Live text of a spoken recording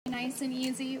nice and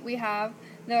easy. We have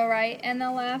the right and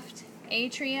the left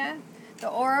atria. The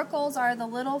auricles are the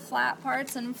little flat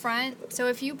parts in front. So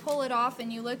if you pull it off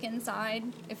and you look inside,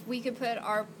 if we could put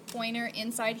our pointer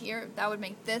inside here, that would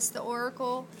make this the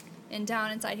auricle. And down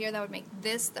inside here, that would make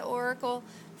this the auricle.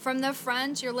 From the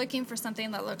front, you're looking for something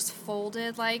that looks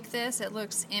folded like this. It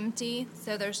looks empty,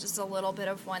 so there's just a little bit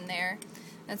of one there.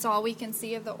 That's all we can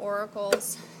see of the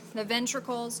auricles. The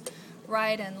ventricles,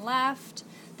 right and left.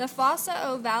 The fossa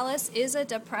ovalis is a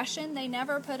depression. They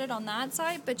never put it on that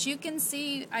side, but you can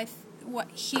see what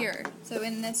here. So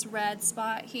in this red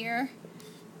spot here,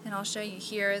 and I'll show you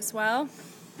here as well.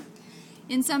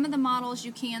 In some of the models,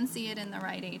 you can see it in the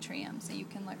right atrium, so you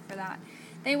can look for that.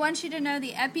 They want you to know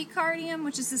the epicardium,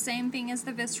 which is the same thing as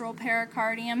the visceral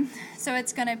pericardium. So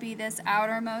it's going to be this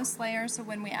outermost layer. So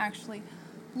when we actually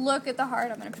look at the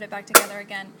heart, I'm going to put it back together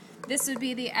again. This would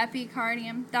be the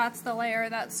epicardium. That's the layer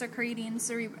that's secreting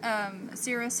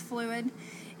serous fluid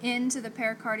into the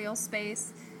pericardial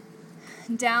space.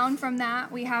 Down from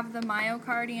that, we have the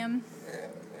myocardium,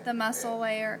 the muscle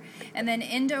layer, and then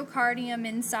endocardium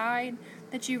inside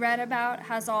that you read about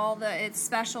has all it's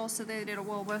special so that it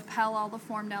will repel all the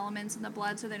formed elements in the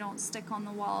blood so they don't stick on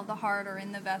the wall of the heart or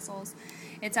in the vessels.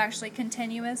 It's actually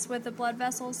continuous with the blood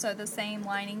vessels, so the same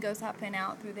lining goes up and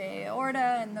out through the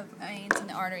aorta and the veins and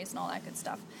the arteries and all that good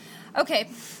stuff. Okay,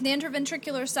 the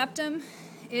interventricular septum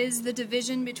is the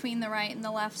division between the right and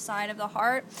the left side of the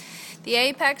heart. The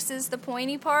apex is the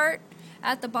pointy part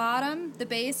at the bottom. The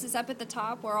base is up at the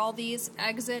top where all these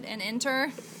exit and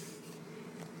enter.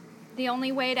 The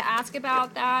only way to ask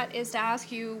about that is to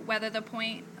ask you whether the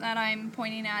point that I'm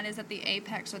pointing at is at the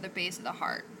apex or the base of the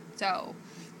heart. So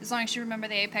as long as you remember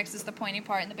the apex is the pointy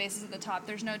part and the base is at the top,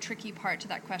 there's no tricky part to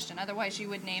that question. Otherwise, you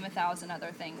would name 1,000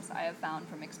 other things I have found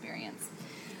from experience.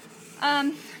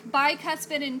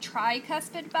 Bicuspid and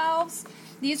tricuspid valves.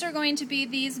 These are going to be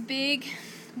these big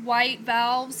white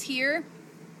valves here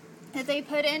that they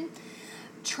put in.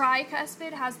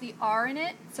 Tricuspid has the R in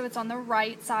it, so it's on the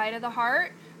right side of the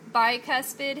heart.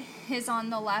 Bicuspid is on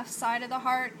the left side of the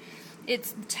heart.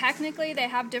 It's technically, they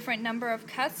have different number of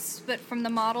cusps, but from the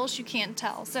models you can't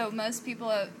tell. So most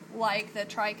people like the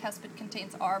tricuspid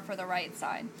contains R for the right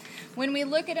side. When we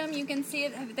look at them, you can see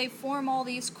it, they form all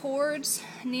these cords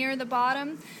near the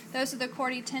bottom. Those are the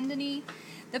chordae tendineae.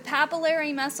 The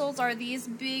papillary muscles are these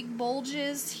big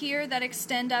bulges here that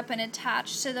extend up and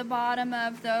attach to the bottom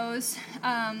of those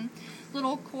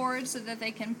little cords so that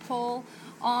they can pull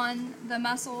on the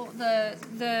muscle, the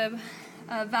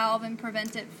valve, and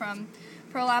prevent it from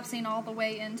prolapsing all the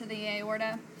way into the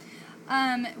aorta.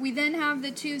 We then have the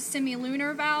two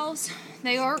semilunar valves.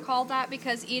 They are called that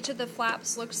because each of the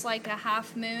flaps looks like a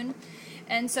half moon,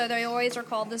 and so they always are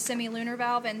called the semilunar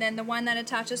valve. And then the one that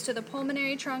attaches to the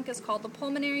pulmonary trunk is called the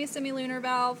pulmonary semilunar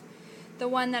valve. The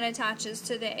one that attaches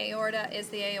to the aorta is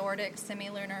the aortic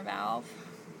semilunar valve.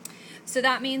 So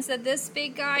that means that this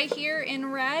big guy here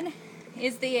in red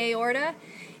is the aorta.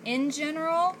 In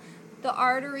general, the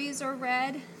arteries are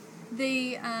red,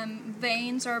 the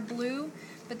veins are blue,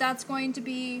 but that's going to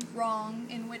be wrong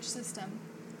in which system?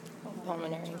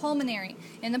 Pulmonary. Pulmonary.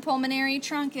 In the pulmonary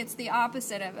trunk, it's the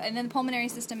opposite of, and in the pulmonary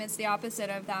system, it's the opposite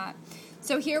of that.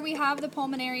 So here we have the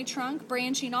pulmonary trunk.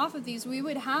 Branching off of these, we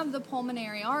would have the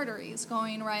pulmonary arteries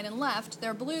going right and left.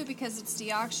 They're blue because it's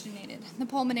deoxygenated. The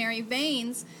pulmonary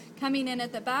veins coming in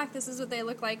at the back, this is what they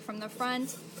look like from the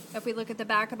front. If we look at the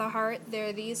back of the heart, there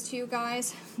are these two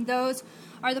guys. Those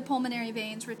are the pulmonary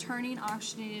veins returning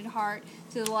oxygenated heart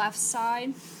to the left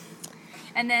side,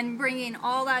 and then bringing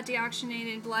all that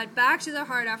deoxygenated blood back to the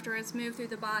heart after it's moved through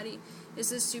the body is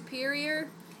the superior,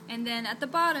 and then at the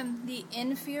bottom, the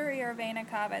inferior vena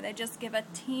cava. They just give a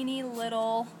teeny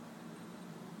little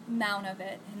amount of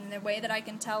it, and the way that I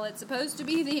can tell it's supposed to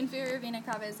be the inferior vena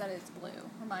cava is that it's blue,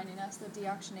 reminding us that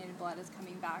deoxygenated blood is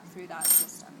coming back through that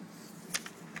system.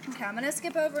 Okay, I'm going to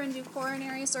skip over and do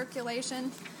coronary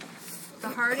circulation. The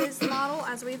heart is the model,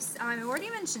 as I've already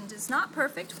mentioned, is not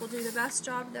perfect. We'll do the best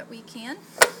job that we can.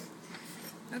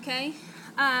 Okay.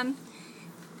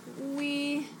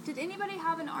 Did anybody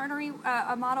have an artery,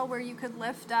 a model where you could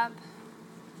lift up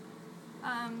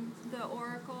the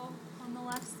auricle on the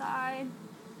left side?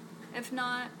 If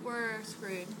not, we're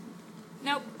screwed.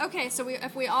 Nope. Okay, so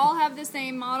if we all have the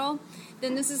same model,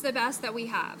 then this is the best that we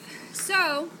have.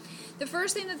 So the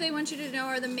first thing that they want you to know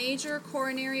are the major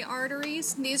coronary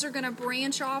arteries. These are going to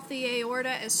branch off the aorta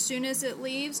as soon as it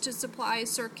leaves to supply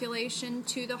circulation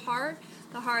to the heart.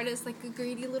 The heart is like a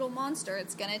greedy little monster.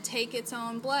 It's going to take its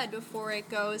own blood before it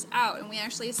goes out. And we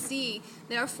actually see,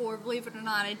 therefore, believe it or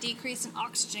not, a decrease in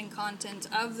oxygen content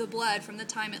of the blood from the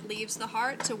time it leaves the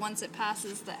heart to once it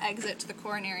passes the exit to the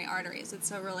coronary arteries.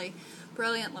 It's a really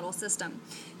brilliant little system.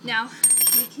 Now,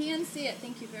 you can see it.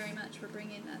 Thank you very much for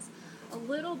bringing this a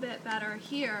little bit better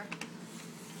here.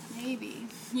 Maybe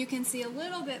you can see a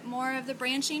little bit more of the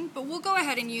branching, but we'll go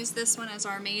ahead and use this one as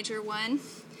our major one.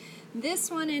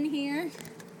 This one in here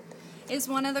is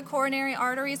one of the coronary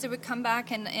arteries that would come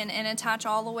back and attach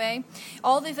all the way.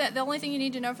 The only thing you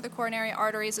need to know for the coronary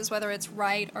arteries is whether it's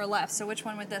right or left. So which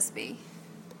one would this be?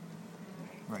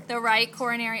 Right. The right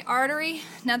coronary artery.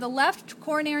 Now the left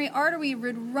coronary artery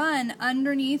would run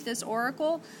underneath this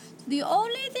auricle. The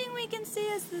only thing we can see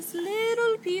is this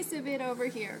little piece of it over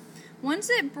here. Once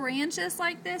it branches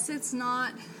like this, it's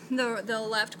not the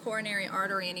left coronary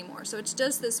artery anymore. So it's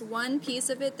just this one piece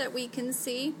of it that we can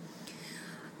see.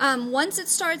 Once it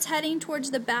starts heading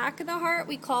towards the back of the heart,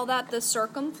 we call that the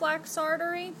circumflex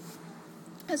artery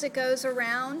as it goes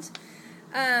around.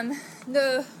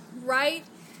 The right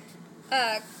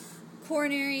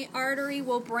coronary artery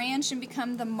will branch and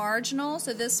become the marginal.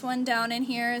 So this one down in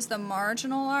here is the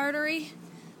marginal artery.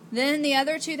 Then the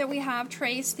other two that we have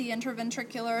trace the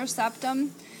interventricular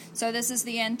septum. So this is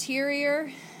the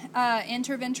anterior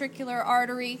interventricular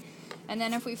artery. And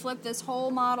then if we flip this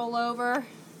whole model over,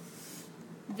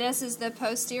 this is the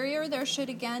posterior. There should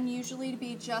again usually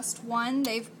be just one.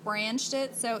 They've branched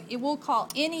it. So it will call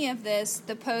any of this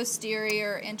the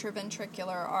posterior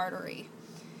interventricular artery.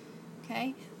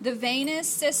 Okay. The venous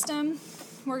system,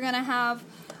 we're going to have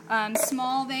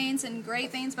small veins and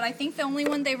great veins, but I think the only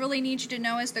one they really need you to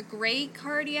know is the great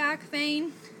cardiac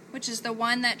vein, which is the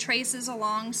one that traces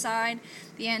alongside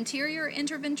the anterior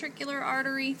interventricular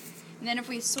artery. And then if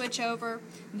we switch over,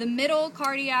 the middle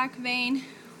cardiac vein,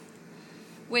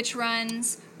 which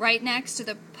runs right next to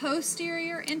the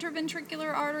posterior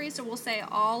interventricular artery. So we'll say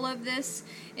all of this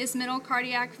is middle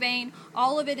cardiac vein.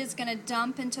 All of it is going to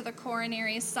dump into the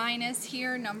coronary sinus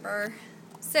here, number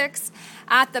 6,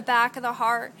 at the back of the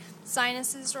heart.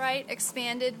 Sinuses, right?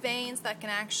 Expanded veins that can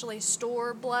actually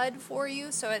store blood for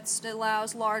you, so it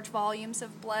allows large volumes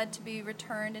of blood to be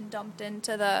returned and dumped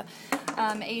into the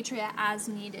atria as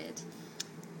needed.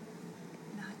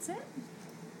 And that's it.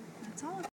 That's all.